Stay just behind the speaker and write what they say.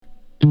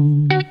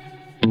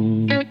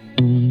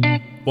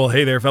Well,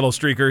 hey there, fellow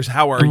streakers.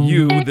 How are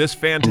you this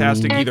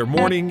fantastic either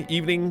morning,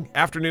 evening,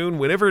 afternoon,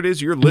 whenever it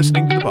is you're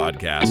listening to the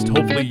podcast?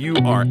 Hopefully you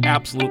are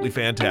absolutely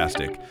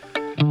fantastic.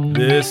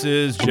 This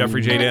is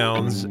Jeffrey J.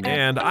 Downs,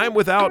 and I'm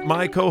without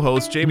my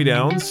co-host, Jamie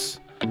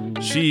Downs.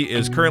 She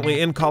is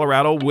currently in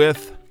Colorado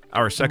with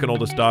our second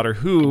oldest daughter,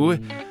 who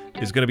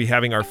is going to be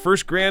having our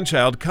first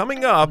grandchild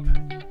coming up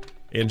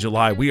in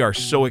July. We are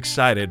so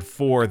excited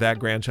for that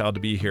grandchild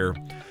to be here.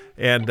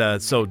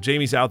 And so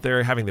Jamie's out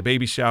there having the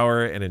baby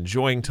shower and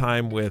enjoying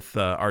time with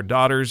our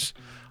daughters.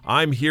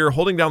 I'm here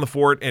holding down the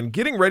fort and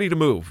getting ready to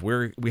move.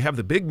 We have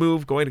the big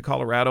move going to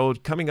Colorado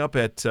coming up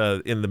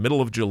in the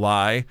middle of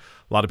July.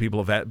 A lot of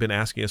people have been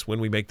asking us when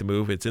we make the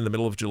move. It's in the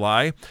middle of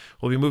July.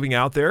 We'll be moving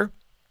out there.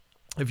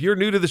 If you're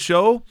new to the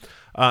show,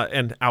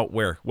 and out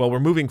where? Well, we're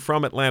moving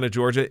from Atlanta,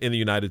 Georgia in the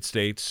United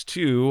States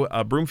to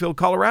Broomfield,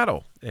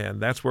 Colorado.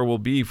 And that's where we'll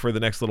be for the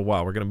next little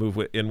while. We're going to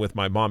move in with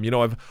my mom. You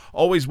know, I've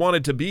always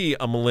wanted to be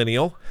a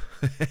millennial.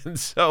 And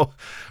so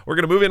we're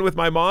going to move in with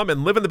my mom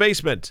and live in the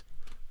basement.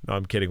 No,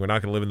 I'm kidding. We're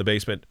not going to live in the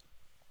basement.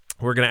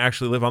 We're going to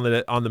actually live on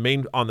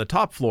the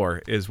top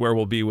floor is where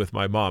we'll be with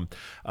my mom.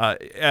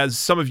 As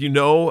some of you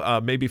know,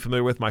 may be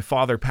familiar with, my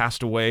father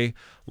passed away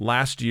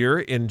last year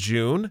in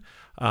June.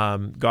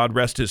 God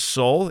rest his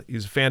soul.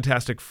 He's a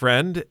fantastic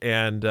friend,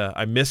 and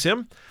I miss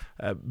him.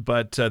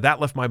 But that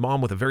left my mom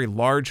with a very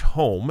large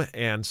home,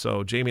 and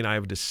so Jamie and I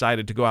have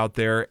decided to go out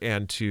there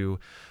and to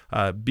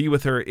be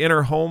with her in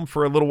her home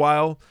for a little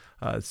while,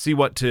 see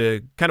what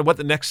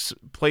the next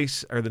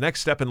place or the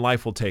next step in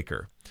life will take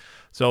her.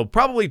 So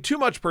probably too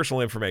much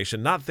personal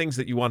information, not things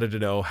that you wanted to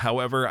know.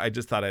 However, I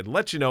just thought I'd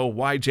let you know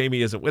why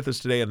Jamie isn't with us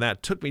today, and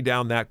that took me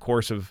down that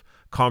course of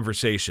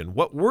conversation.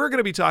 What we're going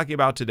to be talking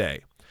about today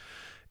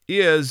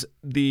is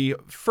the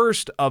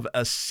first of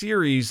a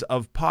series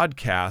of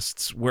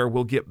podcasts where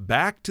we'll get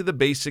back to the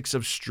basics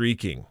of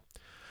streaking.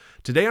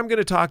 Today, I'm going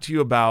to talk to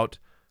you about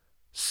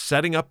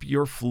setting up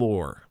your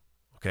floor.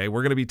 Okay,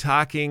 we're going to be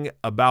talking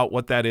about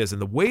what that is.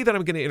 And the way that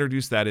I'm going to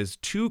introduce that is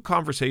two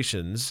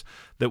conversations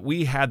that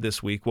we had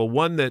this week. Well,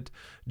 one that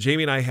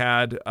Jamie and I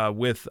had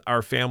with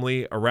our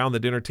family around the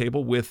dinner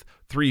table with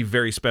three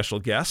very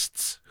special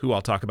guests, who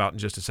I'll talk about in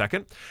just a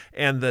second.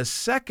 And the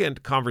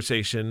second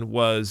conversation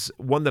was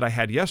one that I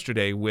had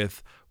yesterday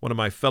with one of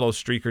my fellow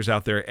streakers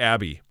out there,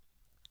 Abby.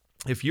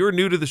 If you're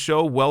new to the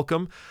show,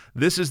 welcome.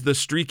 This is the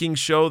Streaking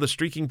Show, the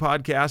Streaking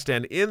Podcast,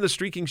 and in the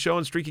Streaking Show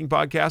and Streaking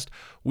Podcast,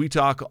 we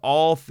talk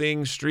all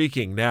things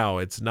streaking. Now,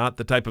 it's not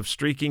the type of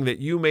streaking that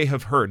you may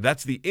have heard.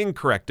 That's the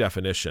incorrect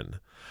definition.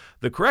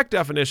 The correct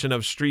definition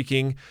of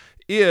streaking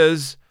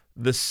is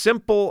the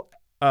simple,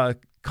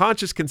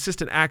 conscious,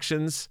 consistent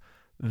actions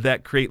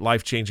that create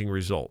life-changing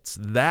results.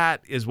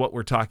 That is what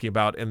we're talking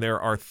about, and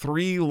there are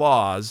three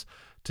laws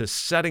to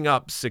setting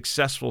up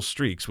successful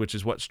streaks, which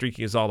is what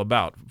streaking is all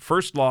about.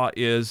 First law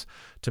is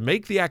to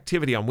make the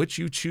activity on which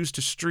you choose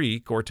to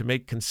streak or to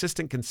make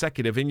consistent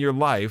consecutive in your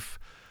life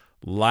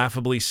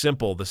laughably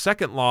simple. The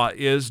second law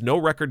is no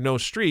record, no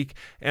streak.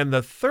 And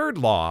the third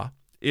law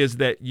is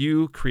that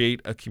you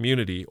create a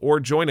community or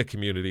join a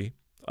community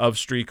of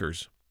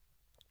streakers.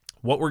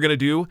 What we're going to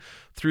do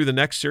through the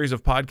next series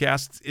of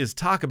podcasts is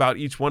talk about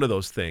each one of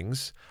those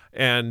things.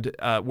 And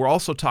we'll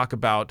also talk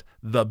about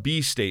the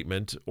B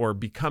statement, or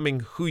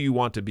becoming who you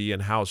want to be,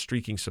 and how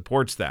streaking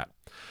supports that.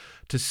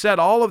 To set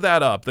all of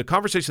that up, the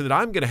conversation that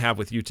I'm going to have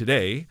with you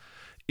today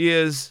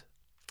is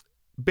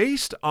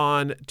based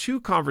on two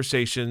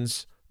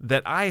conversations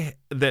that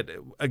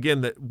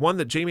one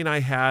that Jamie and I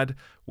had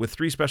with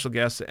three special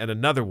guests and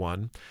another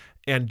one.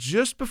 And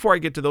just before I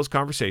get to those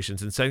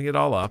conversations and setting it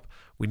all up,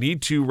 we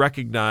need to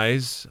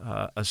recognize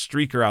a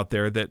streaker out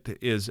there that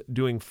is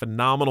doing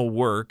phenomenal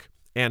work,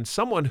 and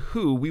someone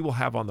who we will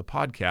have on the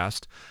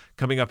podcast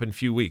coming up in a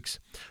few weeks.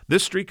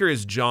 This streaker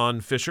is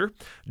John Fisher.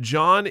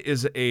 John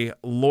is a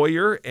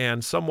lawyer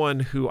and someone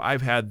who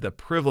I've had the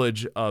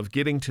privilege of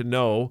getting to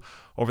know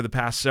over the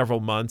past several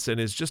months, and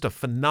is just a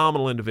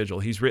phenomenal individual.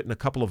 He's written a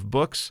couple of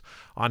books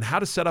on how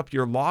to set up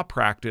your law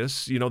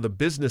practice, the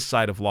business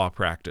side of law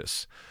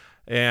practice.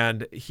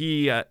 And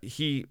he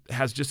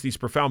has just these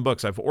profound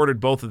books. I've ordered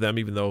both of them,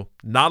 even though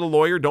not a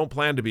lawyer, don't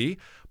plan to be.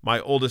 My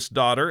oldest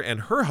daughter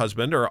and her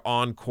husband are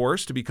on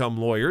course to become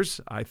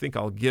lawyers. I think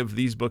I'll give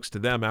these books to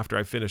them after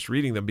I finish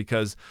reading them,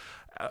 because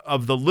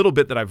of the little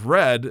bit that I've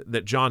read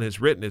that John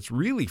has written, it's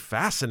really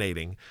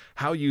fascinating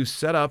how you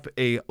set up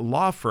a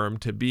law firm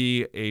to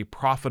be a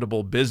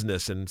profitable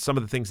business and some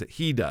of the things that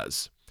he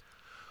does.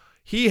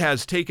 He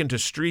has taken to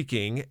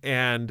streaking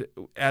and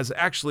as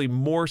actually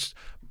more...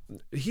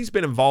 He's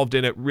been involved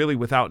in it really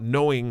without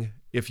knowing,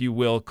 if you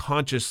will,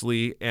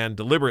 consciously and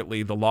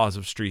deliberately the laws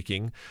of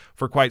streaking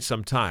for quite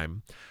some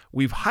time.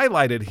 We've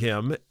highlighted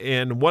him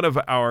in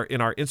our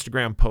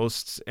Instagram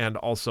posts and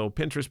also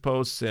Pinterest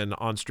posts and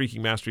on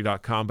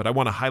streakingmastery.com, but I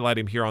want to highlight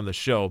him here on the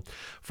show.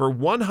 For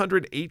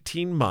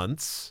 118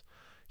 months,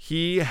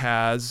 he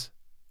has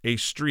a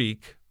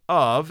streak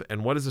of,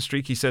 and what is a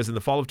streak? He says, in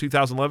the fall of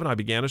 2011, I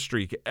began a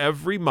streak.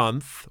 Every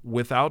month,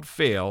 without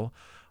fail,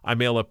 I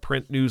mail a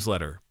print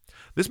newsletter.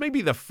 This may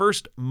be the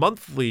first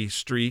monthly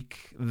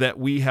streak that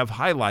we have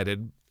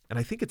highlighted, and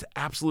I think it's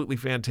absolutely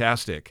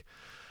fantastic.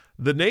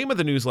 The name of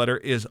the newsletter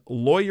is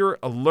Lawyer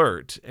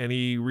Alert, and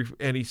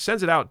he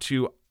sends it out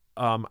to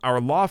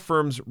our law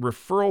firm's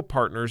referral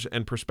partners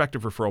and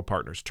prospective referral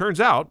partners. Turns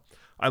out,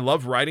 I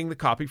love writing the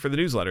copy for the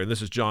newsletter, and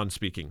this is John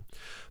speaking.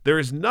 There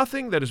is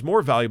nothing that is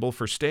more valuable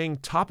for staying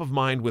top of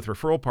mind with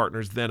referral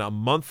partners than a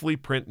monthly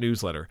print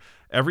newsletter.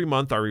 Every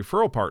month, our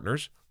referral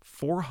partners,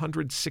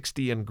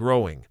 460 and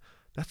growing.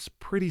 That's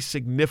pretty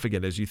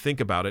significant as you think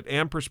about it,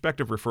 and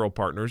prospective referral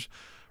partners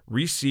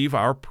receive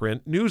our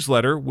print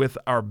newsletter with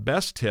our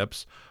best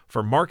tips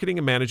for marketing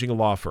and managing a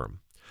law firm.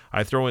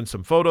 I throw in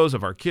some photos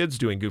of our kids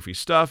doing goofy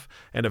stuff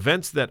and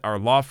events that our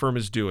law firm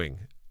is doing.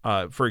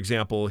 For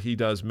example, he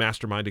does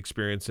Mastermind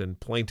Experience and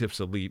Plaintiffs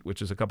Elite,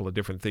 which is a couple of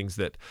different things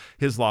that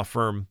his law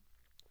firm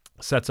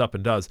sets up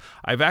and does.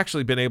 I've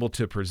actually been able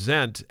to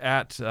present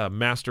at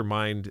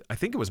Mastermind, I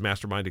think it was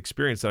Mastermind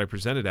Experience that I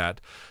presented at,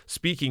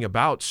 speaking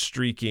about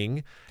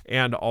streaking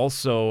and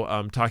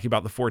also talking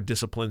about the 4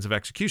 disciplines of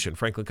execution.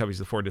 Franklin Covey's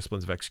The 4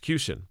 Disciplines of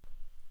Execution.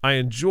 I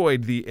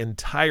enjoyed the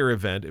entire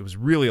event. It was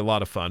really a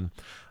lot of fun.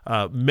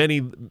 Many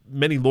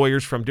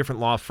lawyers from different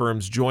law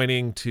firms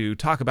joining to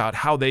talk about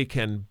how they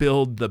can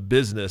build the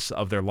business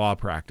of their law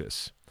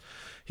practice.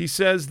 He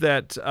says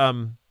that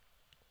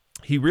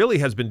he really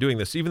has been doing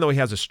this, even though he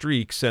has a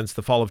streak since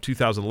the fall of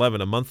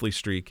 2011, a monthly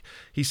streak.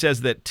 He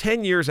says that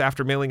 10 years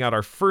after mailing out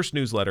our first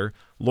newsletter,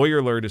 Lawyer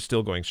Alert is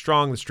still going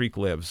strong. The streak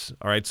lives.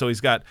 All right. So he's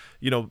got,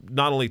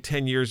 not only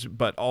 10 years,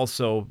 but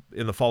also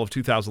in the fall of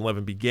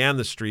 2011 began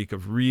the streak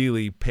of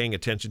really paying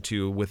attention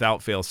to,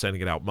 without fail,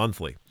 sending it out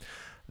monthly.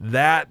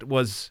 That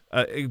was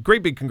a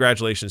great big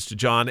congratulations to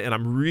John, and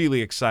I'm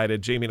really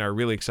excited. Jamie and I are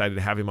really excited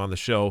to have him on the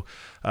show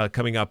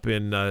coming up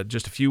in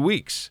just a few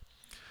weeks.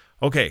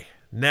 Okay.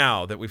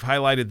 Now that we've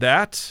highlighted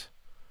that,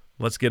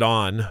 let's get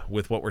on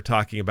with what we're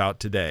talking about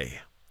today.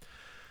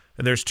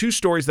 And there's 2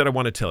 stories that I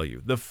want to tell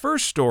you. The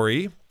first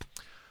story,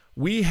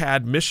 we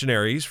had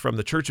missionaries from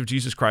the Church of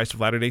Jesus Christ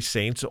of Latter-day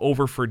Saints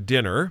over for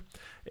dinner,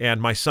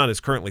 and my son is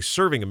currently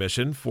serving a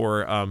mission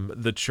for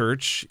the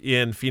church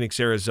in Phoenix,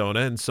 Arizona,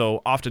 and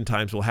so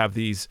oftentimes we'll have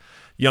these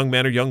young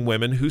men or young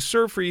women who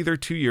serve for either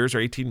 2 years or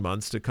 18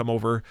 months to come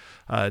over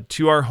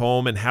to our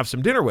home and have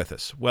some dinner with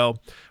us. Well,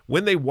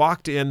 when they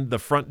walked in the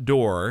front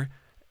door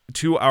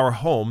to our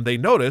home, they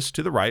noticed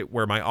to the right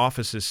where my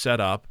office is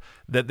set up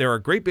that there are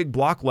great big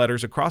block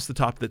letters across the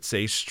top that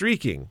say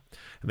streaking.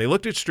 And they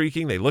looked at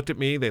streaking, they looked at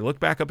me, they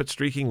looked back up at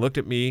streaking, looked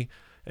at me,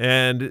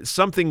 and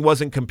something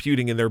wasn't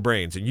computing in their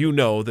brains. And you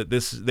know that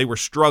they were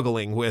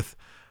struggling with,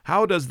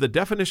 how does the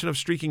definition of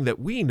streaking that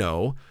we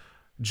know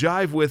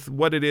jive with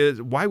what it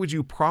is? Why would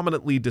you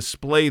prominently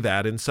display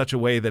that in such a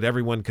way that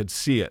everyone could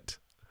see it?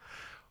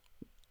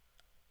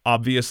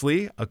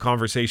 Obviously, a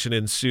conversation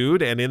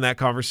ensued, and in that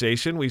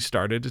conversation, we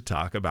started to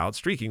talk about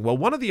streaking. Well,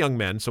 one of the young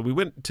men, so we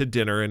went to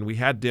dinner, and we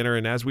had dinner,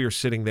 and as we were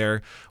sitting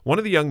there, one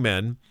of the young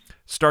men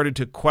started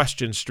to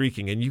question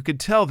streaking, and you could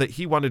tell that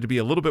he wanted to be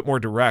a little bit more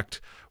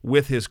direct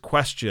with his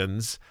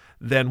questions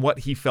than what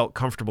he felt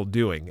comfortable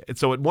doing. And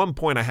so at one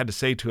point, I had to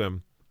say to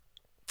him,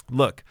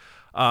 look,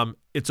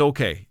 it's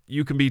okay.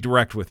 You can be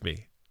direct with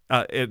me.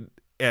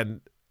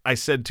 And I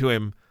said to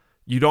him,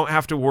 you don't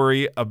have to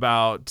worry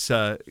about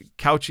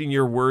couching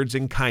your words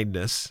in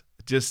kindness.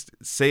 Just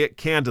say it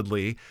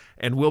candidly,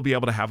 and we'll be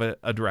able to have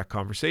a direct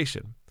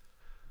conversation.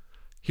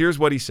 Here's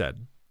what he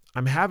said.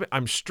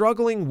 I'm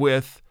struggling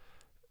with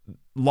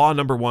law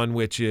number 1,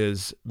 which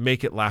is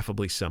make it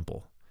laughably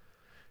simple.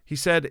 He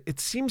said, it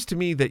seems to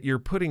me that you're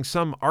putting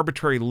some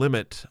arbitrary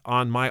limit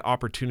on my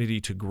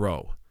opportunity to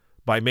grow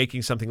by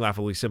making something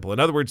laughably simple. In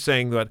other words,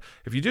 saying that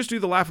if you just do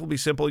the laughably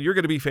simple, you're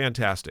going to be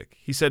fantastic.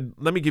 He said,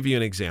 let me give you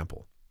an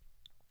example.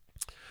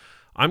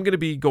 I'm going to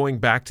be going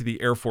back to the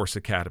Air Force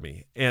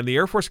Academy, and the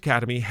Air Force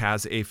Academy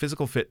has a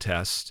physical fit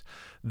test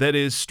that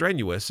is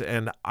strenuous,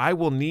 and I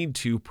will need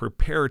to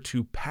prepare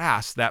to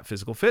pass that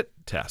physical fit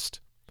test.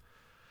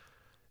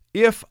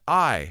 If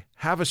I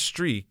have a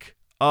streak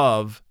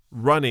of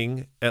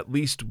running at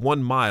least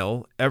 1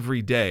 mile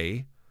every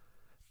day,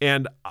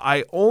 and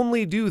I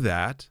only do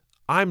that,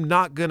 I'm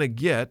not going to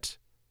get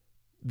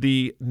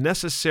the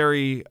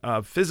necessary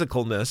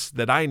physicalness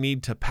that I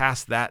need to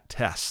pass that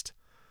test.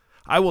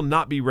 I will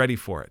not be ready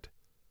for it.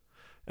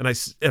 And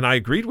I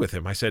agreed with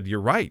him. I said,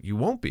 you're right, you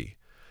won't be.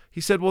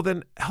 He said, well,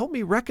 then help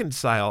me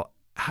reconcile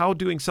how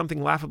doing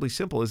something laughably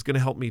simple is going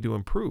to help me to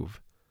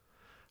improve.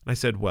 And I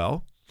said,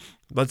 well,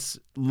 let's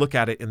look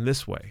at it in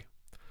this way.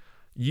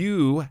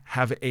 You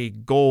have a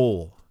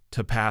goal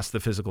to pass the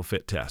physical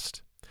fit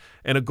test.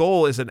 And a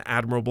goal is an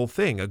admirable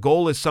thing. A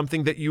goal is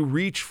something that you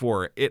reach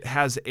for. It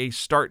has a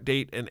start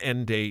date and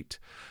end date.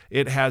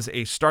 It has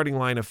a starting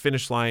line, a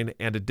finish line,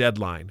 and a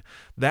deadline.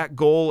 That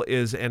goal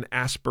is an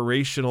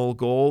aspirational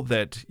goal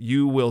that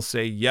you will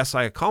say, yes,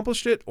 I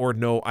accomplished it, or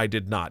no, I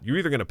did not. You're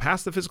either going to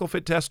pass the physical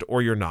fit test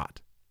or you're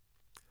not.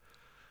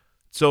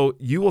 So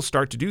you will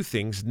start to do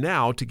things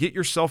now to get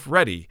yourself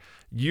ready.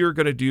 You're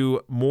going to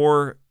do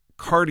more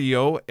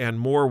cardio and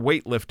more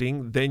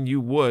weightlifting than you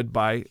would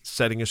by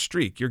setting a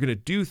streak. You're going to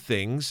do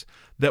things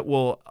that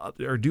will,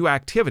 or do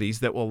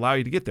activities that will allow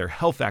you to get there,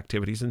 health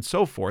activities and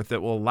so forth,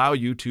 that will allow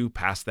you to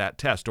pass that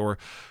test, or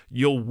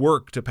you'll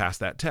work to pass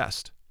that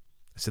test.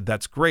 I said,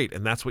 that's great,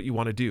 and that's what you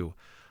want to do.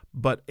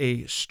 But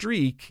a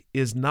streak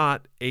is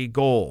not a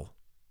goal.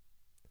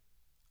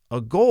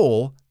 A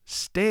goal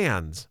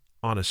stands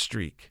on a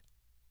streak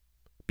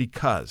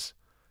because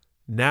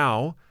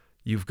now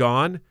you've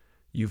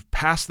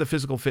passed the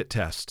physical fit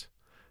test.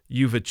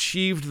 You've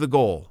achieved the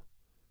goal.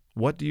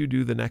 What do you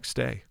do the next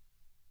day?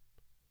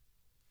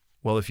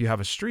 Well, if you have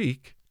a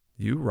streak,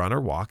 you run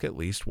or walk at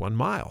least 1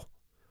 mile,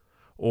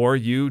 or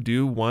you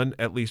do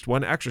at least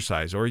one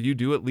exercise, or you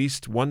do at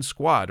least one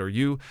squat, or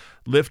you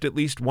lift at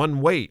least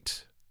one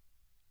weight.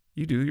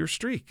 You do your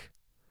streak.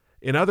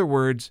 In other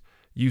words,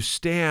 you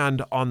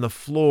stand on the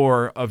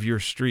floor of your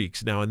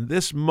streaks. Now, in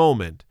this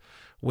moment,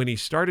 when he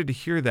started to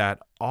hear that,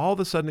 all of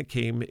a sudden it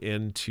came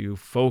into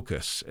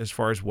focus as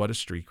far as what a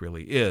streak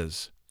really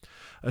is.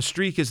 A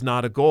streak is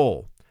not a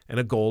goal, and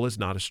a goal is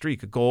not a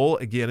streak. A goal,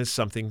 again, is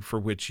something for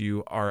which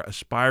you are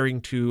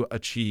aspiring to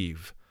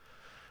achieve.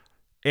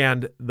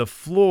 And the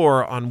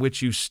floor on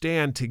which you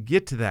stand to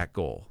get to that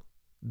goal,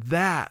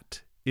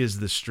 that is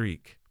the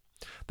streak.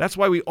 That's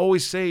why we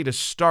always say to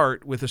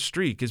start with a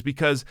streak, is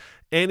because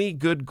any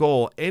good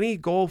goal, any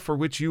goal for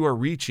which you are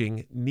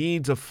reaching,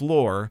 needs a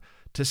floor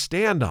to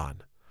stand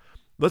on.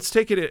 Let's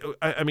take it,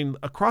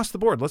 across the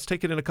board. Let's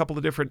take it in a couple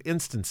of different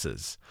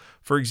instances.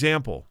 For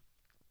example,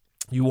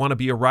 you want to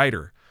be a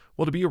writer.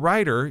 Well, to be a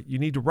writer, you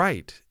need to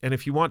write. And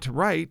if you want to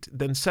write,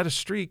 then set a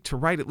streak to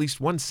write at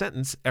least one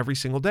sentence every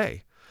single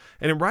day.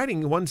 And in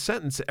writing one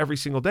sentence every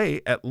single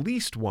day, at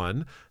least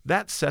one,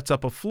 that sets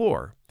up a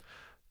floor.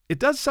 It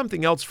does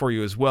something else for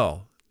you as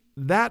well.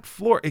 That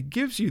floor, it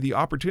gives you the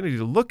opportunity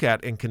to look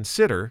at and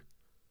consider,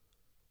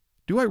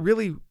 do I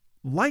really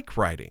like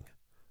writing?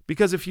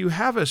 Because if you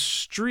have a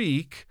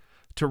streak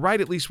to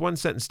write at least one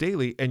sentence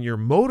daily and you're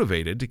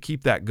motivated to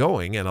keep that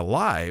going and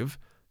alive,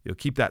 you'll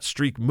keep that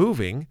streak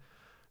moving,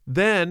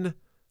 then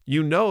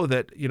you know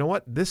that, you know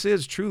what, this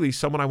is truly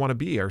someone I want to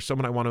be, or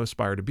someone I want to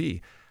aspire to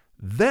be.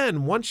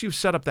 Then once you've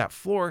set up that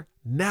floor,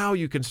 now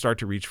you can start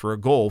to reach for a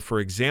goal. For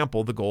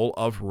example, the goal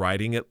of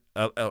writing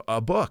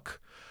a book.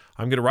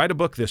 I'm going to write a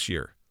book this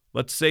year.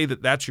 Let's say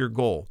that that's your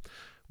goal.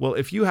 Well,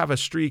 if you have a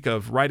streak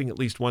of writing at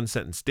least one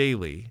sentence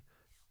daily,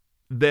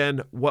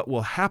 then what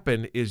will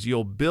happen is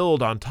you'll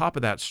build on top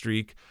of that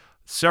streak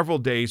several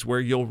days where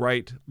you'll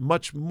write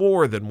much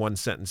more than one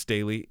sentence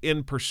daily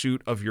in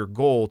pursuit of your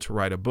goal to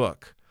write a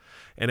book.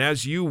 And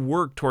as you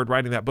work toward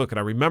writing that book, and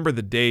I remember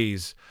the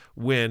days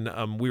when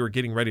we were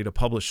getting ready to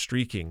publish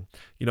Streaking,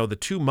 the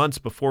 2 months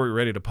before we were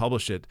ready to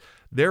publish it,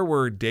 there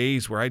were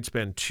days where I'd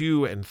spend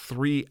 2 and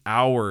 3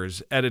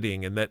 hours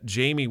editing, and that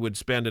Jamie would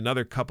spend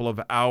another couple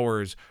of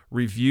hours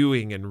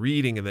reviewing and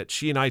reading, and that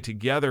she and I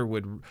together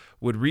would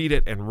read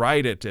it and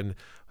write it and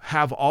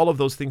have all of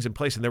those things in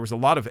place. And there was a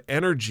lot of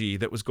energy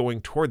that was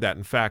going toward that.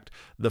 In fact,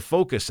 the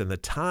focus and the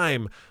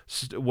time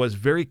was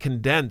very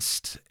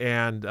condensed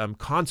and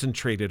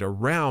concentrated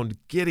around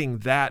getting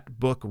that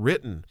book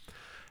written.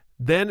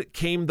 Then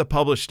came the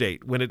publish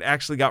date when it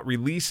actually got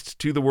released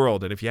to the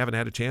world. And if you haven't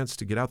had a chance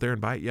to get out there and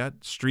buy it yet,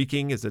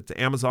 Streaking is at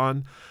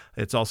Amazon.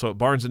 It's also at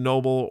Barnes &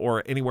 Noble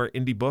or anywhere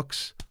indie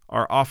books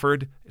are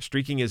offered.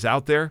 Streaking is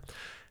out there.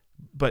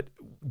 But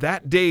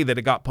that day that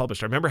it got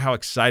published, I remember how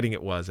exciting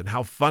it was and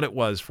how fun it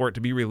was for it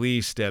to be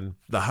released, and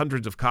the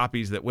hundreds of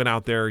copies that went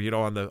out there,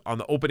 on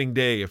the opening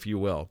day, if you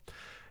will.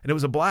 And it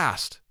was a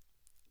blast.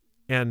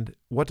 And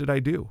what did I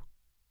do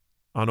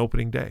on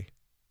opening day?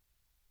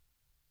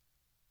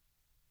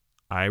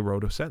 I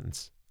wrote a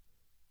sentence.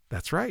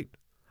 That's right.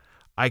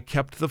 I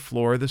kept the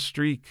floor of the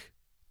streak.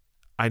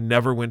 I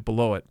never went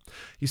below it.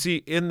 You see,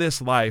 in this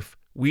life,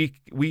 we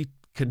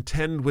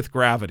contend with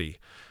gravity.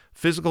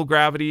 Physical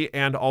gravity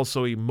and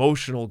also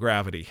emotional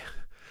gravity.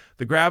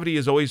 The gravity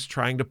is always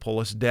trying to pull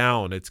us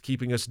down. It's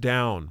keeping us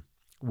down.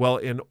 Well,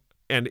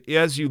 and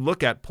as you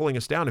look at pulling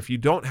us down, if you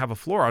don't have a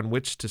floor on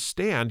which to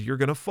stand, you're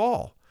going to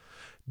fall.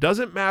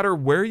 Doesn't matter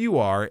where you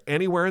are,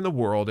 anywhere in the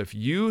world, if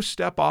you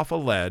step off a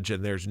ledge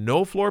and there's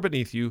no floor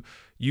beneath you,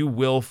 you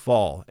will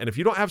fall. And if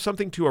you don't have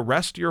something to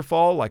arrest your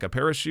fall, like a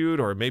parachute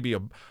or maybe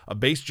a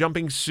base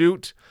jumping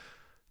suit,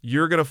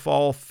 you're going to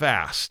fall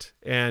fast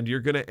and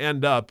you're going to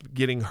end up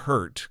getting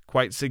hurt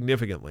quite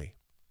significantly.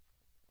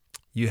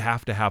 You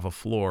have to have a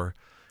floor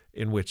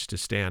in which to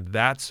stand.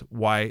 That's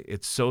why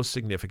it's so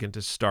significant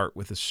to start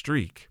with a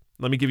streak.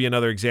 Let me give you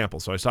another example.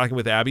 So I was talking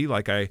with Abby,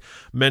 like I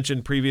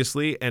mentioned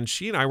previously, and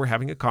she and I were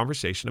having a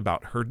conversation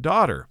about her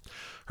daughter.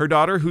 Her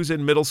daughter, who's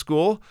in middle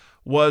school,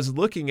 was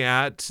looking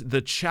at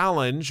the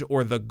challenge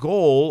or the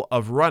goal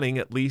of running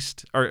at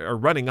least or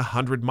running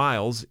 100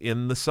 miles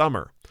in the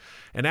summer.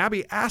 And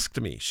Abby asked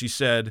me, she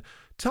said,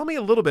 tell me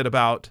a little bit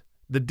about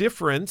the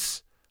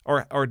difference,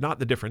 or not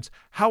the difference,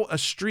 how a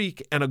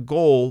streak and a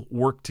goal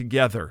work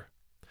together.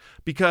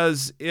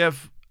 Because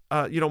if,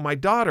 my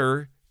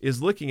daughter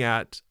is looking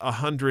at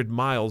 100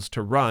 miles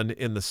to run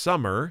in the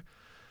summer,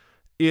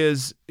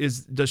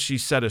 Does she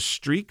set a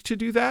streak to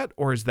do that,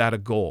 or is that a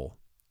goal?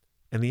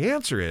 And the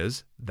answer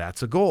is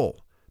that's a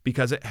goal,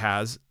 because it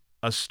has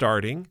a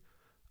starting,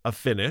 a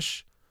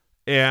finish,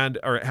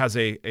 or it has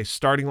a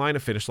starting line, a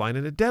finish line,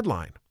 and a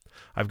deadline.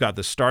 I've got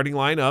the starting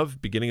line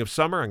of beginning of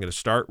summer. I'm going to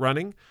start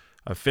running.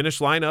 A finish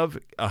line of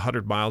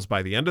 100 miles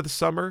by the end of the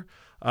summer,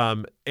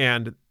 or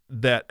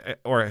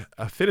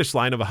a finish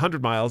line of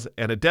 100 miles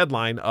and a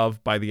deadline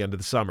of by the end of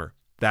the summer.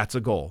 That's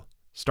a goal.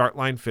 Start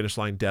line, finish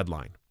line,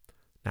 deadline.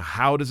 Now,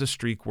 how does a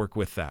streak work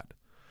with that?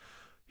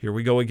 Here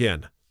we go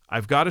again.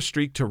 I've got a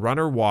streak to run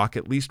or walk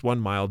at least 1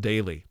 mile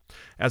daily.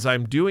 As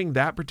I'm doing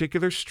that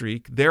particular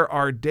streak, there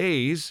are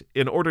days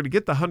in order to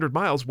get the 100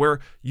 miles where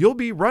you'll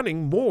be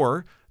running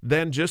more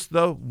than just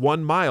the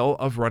 1 mile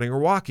of running or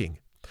walking.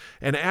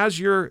 And as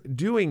you're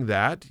doing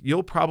that,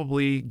 you'll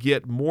probably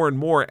get more and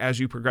more as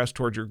you progress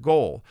towards your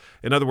goal.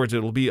 In other words,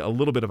 it'll be a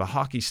little bit of a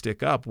hockey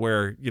stick up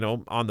where,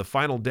 on the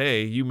final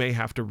day, you may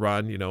have to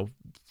run,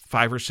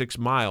 5 or 6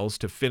 miles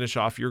to finish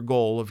off your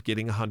goal of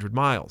getting 100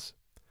 miles.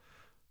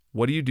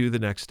 What do you do the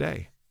next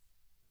day?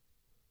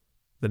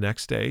 The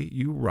next day,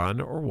 you run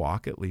or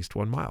walk at least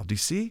 1 mile. Do you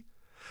see? Do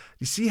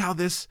you see how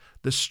the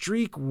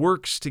streak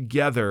works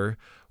together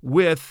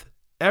with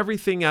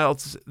everything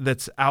else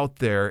that's out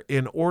there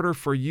in order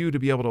for you to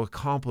be able to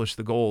accomplish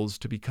the goals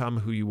to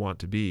become who you want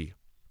to be?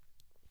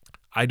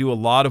 I do a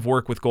lot of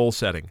work with goal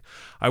setting.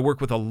 I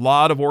work with a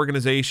lot of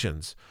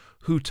organizations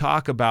who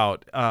talk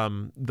about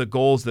the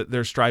goals that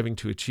they're striving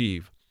to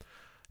achieve.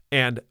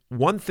 And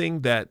one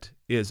thing that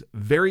is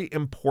very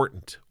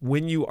important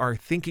when you are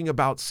thinking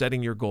about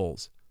setting your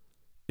goals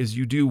is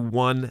you do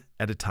one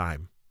at a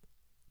time.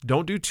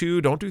 Don't do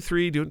 2, don't do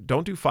 3,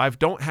 don't do 5,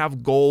 don't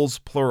have goals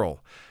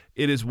plural.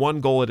 It is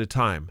one goal at a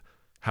time.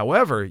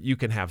 However, you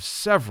can have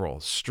several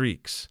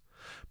streaks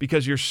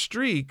because your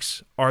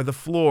streaks are the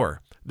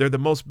floor. They're the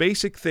most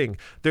basic thing.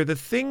 They're the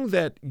thing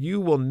that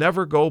you will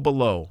never go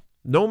below,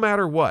 no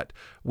matter what.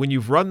 When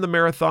you've run the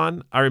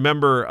marathon, I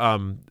remember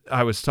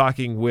I was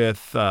talking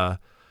with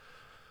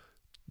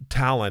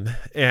Talon,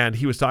 and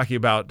he was talking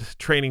about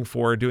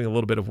doing a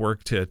little bit of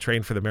work to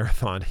train for the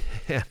marathon.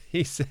 And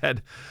he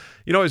said,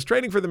 I was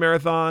training for the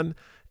marathon,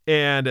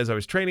 and as I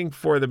was training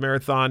for the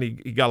marathon, he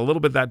got a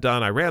little bit of that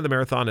done. I ran the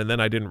marathon, and then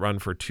I didn't run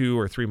for 2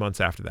 or 3 months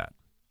after that.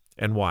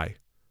 And why?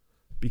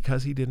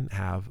 Because he didn't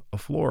have a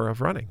floor of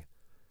running.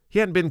 He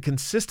hadn't been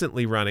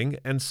consistently running,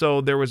 and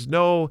so there was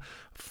no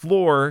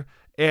floor,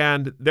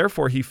 and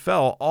therefore he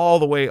fell all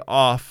the way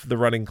off the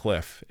running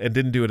cliff and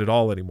didn't do it at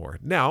all anymore.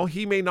 Now,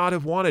 he may not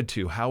have wanted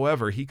to.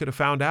 However, he could have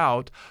found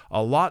out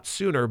a lot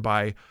sooner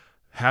by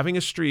having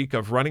a streak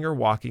of running or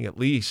walking at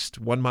least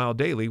 1 mile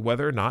daily,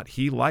 whether or not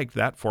he liked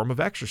that form of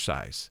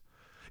exercise.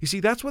 You see,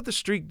 that's what the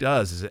streak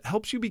does, is it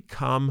helps you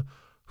become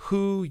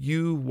who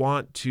you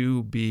want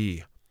to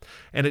be.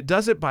 And it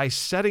does it by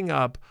setting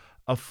up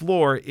a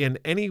floor in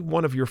any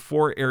one of your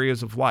 4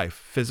 areas of life: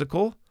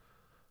 physical,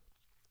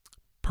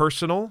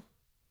 personal,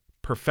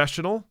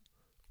 professional,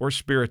 or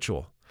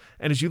spiritual.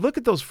 And as you look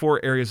at those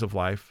 4 areas of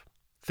life,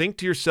 think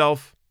to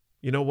yourself,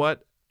 you know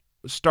what?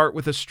 Start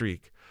with a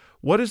streak.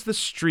 What is the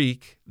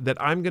streak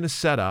that I'm going to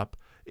set up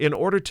in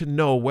order to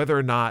know whether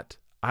or not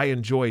I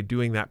enjoy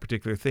doing that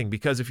particular thing?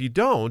 Because if you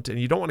don't,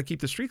 and you don't want to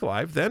keep the streak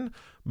alive, then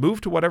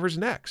move to whatever's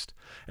next.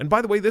 And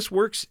by the way, this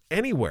works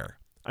anywhere.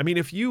 I mean,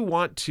 if you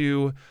want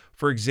to,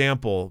 for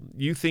example,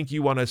 you think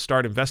you want to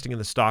start investing in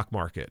the stock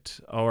market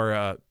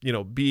or,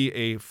 be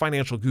a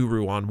financial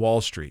guru on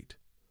Wall Street.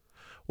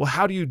 Well,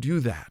 how do you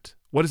do that?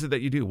 What is it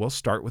that you do? Well,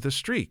 start with a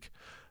streak.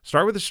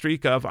 Start with a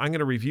streak of, I'm going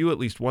to review at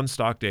least 1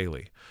 stock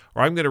daily,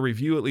 or I'm going to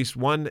review at least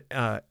 1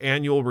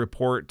 annual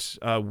report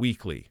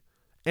weekly.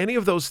 Any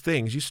of those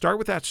things, you start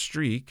with that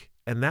streak,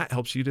 and that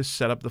helps you to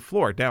set up the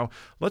floor. Now,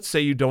 let's say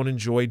you don't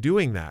enjoy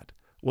doing that.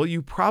 Well,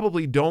 you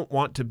probably don't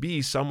want to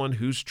be someone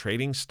who's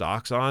trading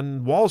stocks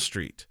on Wall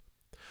Street.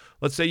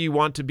 Let's say you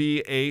want to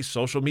be a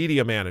social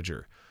media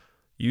manager.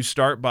 You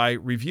start by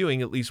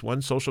reviewing at least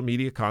 1 social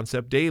media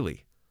concept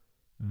daily.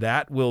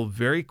 That will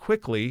very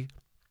quickly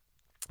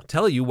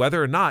tell you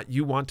whether or not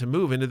you want to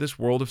move into this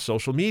world of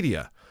social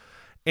media.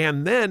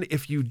 And then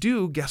if you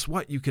do, guess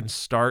what? You can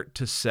start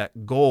to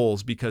set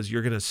goals because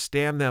you're going to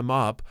stand them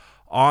up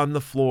on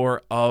the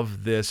floor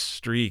of this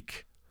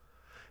streak.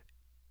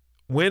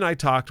 When I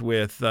talked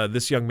with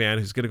this young man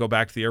who's going to go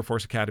back to the Air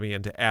Force Academy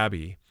and to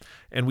Abby,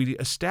 and we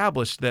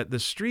established that the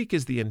streak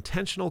is the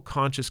intentional,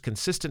 conscious,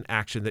 consistent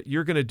action that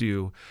you're going to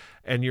do,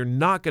 and you're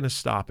not going to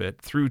stop it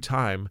through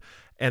time,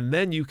 and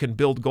then you can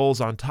build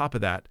goals on top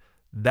of that.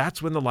 That's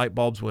when the light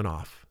bulbs went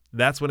off.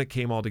 That's when it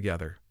came all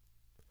together.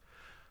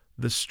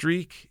 The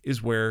streak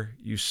is where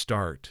you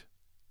start.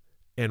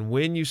 And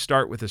when you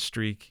start with a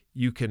streak,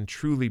 you can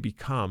truly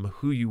become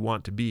who you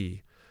want to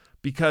be.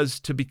 Because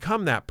to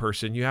become that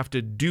person, you have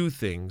to do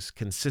things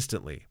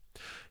consistently.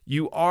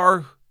 You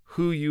are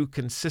who you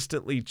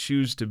consistently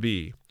choose to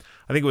be.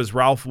 I think it was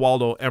Ralph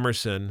Waldo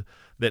Emerson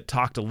that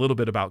talked a little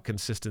bit about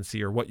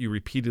consistency, or what you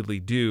repeatedly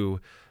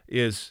do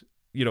is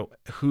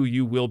who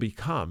you will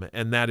become.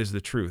 And that is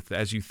the truth.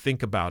 As you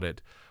think about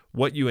it,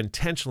 what you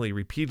intentionally,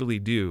 repeatedly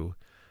do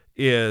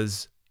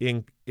is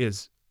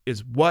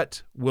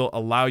what will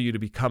allow you to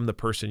become the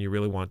person you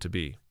really want to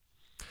be.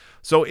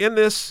 So in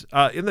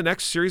the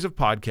next series of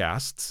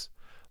podcasts,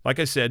 like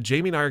I said,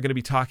 Jamie and I are going to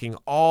be talking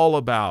all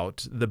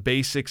about the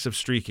basics of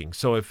streaking.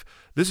 So if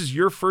this is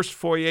your first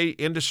foray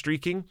into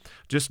streaking,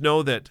 just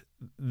know that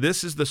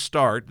this is the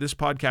start. This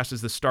podcast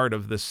is the start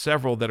of the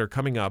several that are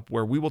coming up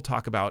where we will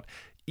talk about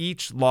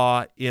each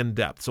law in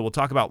depth. So we'll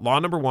talk about law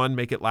number 1,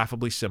 make it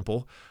laughably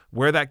simple,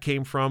 where that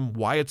came from,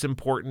 why it's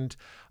important,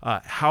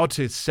 how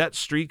to set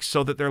streaks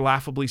so that they're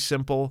laughably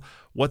simple,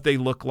 what they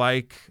look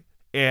like,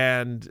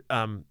 and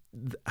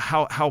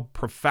how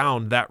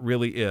profound that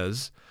really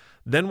is.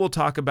 Then we'll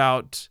talk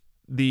about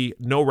the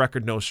no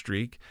record, no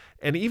streak.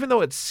 And even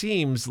though it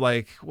seems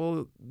like,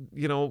 well,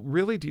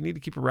 really, do you need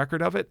to keep a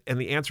record of it?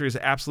 And the answer is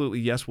absolutely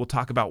yes. We'll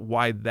talk about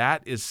why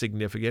that is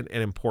significant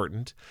and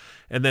important.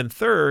 And then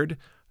third,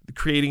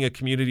 creating a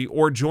community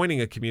or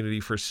joining a community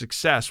for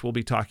success. We'll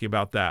be talking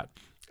about that.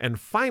 And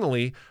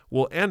finally,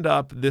 we'll end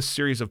up this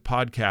series of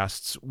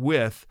podcasts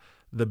with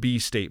the B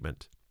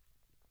statement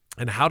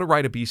and how to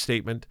write a B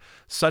statement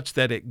such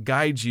that it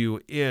guides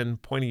you in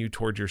pointing you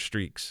toward your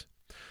streaks.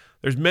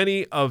 There's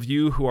many of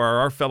you who are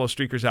our fellow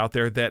streakers out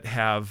there that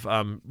have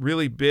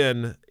really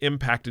been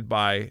impacted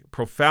by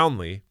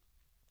profoundly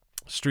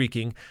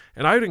streaking,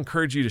 and I would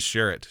encourage you to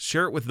share it.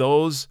 Share it with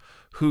those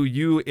who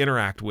you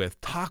interact with.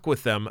 Talk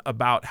with them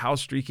about how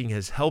streaking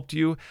has helped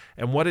you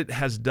and what it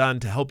has done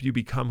to help you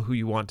become who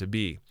you want to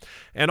be.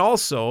 And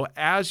also,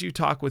 as you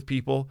talk with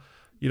people,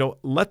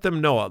 let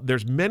them know.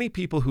 There's many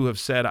people who have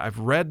said, I've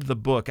read the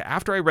book.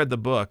 After I read the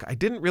book, I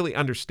didn't really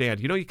understand.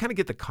 You kind of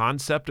get the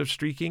concept of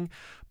streaking,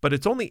 but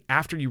it's only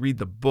after you read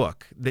the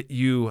book that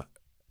you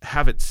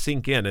have it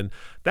sink in. And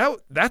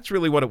that's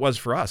really what it was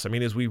for us. I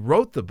mean, as we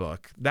wrote the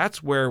book,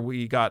 that's where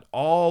we got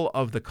all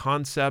of the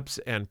concepts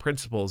and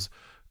principles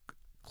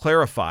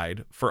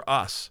clarified for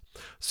us.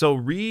 So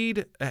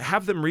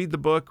have them read the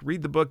book,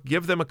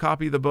 give them a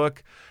copy of the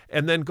book,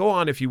 and then go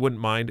on, if you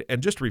wouldn't mind,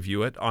 and just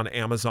review it on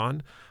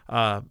Amazon.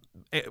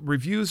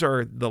 Reviews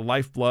are the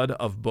lifeblood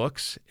of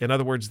books. In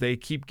other words, they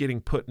keep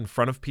getting put in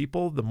front of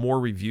people the more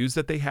reviews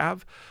that they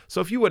have.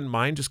 So if you wouldn't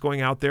mind just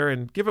going out there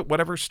and give it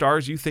whatever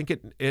stars you think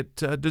it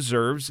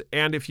deserves.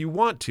 And if you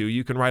want to,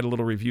 you can write a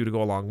little review to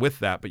go along with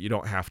that, but you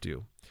don't have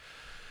to.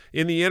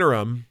 In the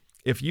interim,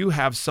 if you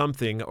have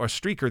something or a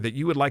streaker that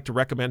you would like to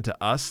recommend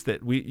to us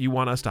that you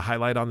want us to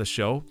highlight on the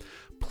show,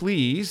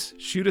 please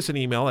shoot us an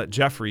email at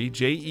Jeffrey,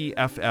 Jeffery,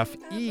 at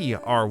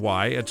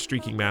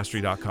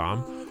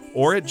streakingmastery.com,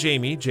 or at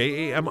Jamie,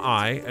 Jami,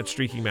 at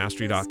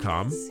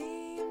streakingmastery.com.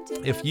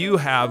 If you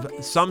have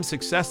some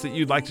success that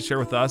you'd like to share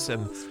with us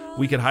and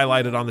we can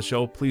highlight it on the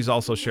show, please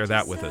also share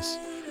that with us.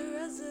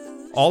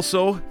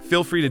 Also,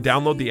 feel free to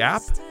download the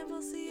app,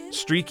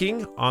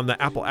 Streaking, on the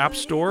Apple App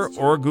Store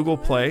or Google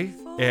Play,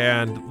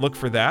 and look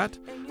for that.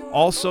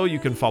 Also, you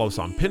can follow us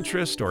on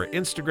Pinterest or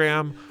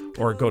Instagram,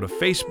 or go to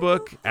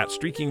Facebook at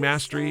Streaking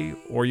Mastery,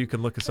 or you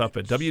can look us up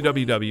at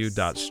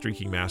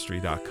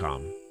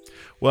www.streakingmastery.com.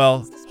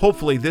 Well,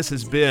 hopefully this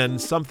has been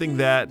something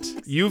that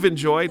you've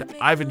enjoyed.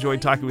 I've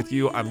enjoyed talking with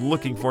you. I'm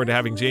looking forward to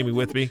having Jamie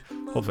with me.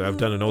 Hopefully I've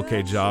done an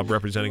okay job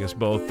representing us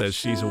both as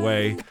she's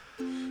away.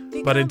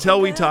 But until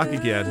we talk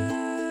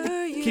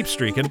again, keep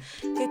streaking.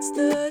 It's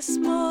the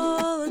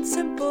small and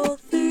simple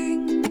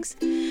things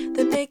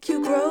that make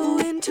you grow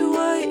into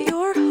what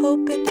you're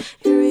hoping.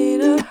 You're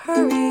in a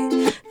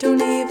hurry,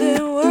 don't even